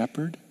are our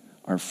shepherd,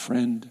 our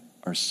friend,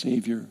 our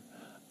Savior,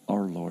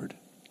 our Lord.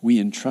 We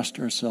entrust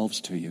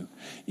ourselves to you.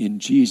 In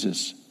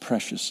Jesus'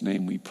 precious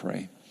name we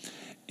pray.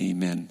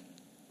 Amen.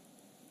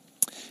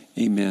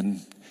 Amen.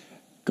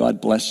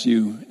 God bless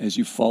you as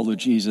you follow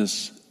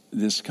Jesus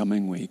this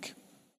coming week.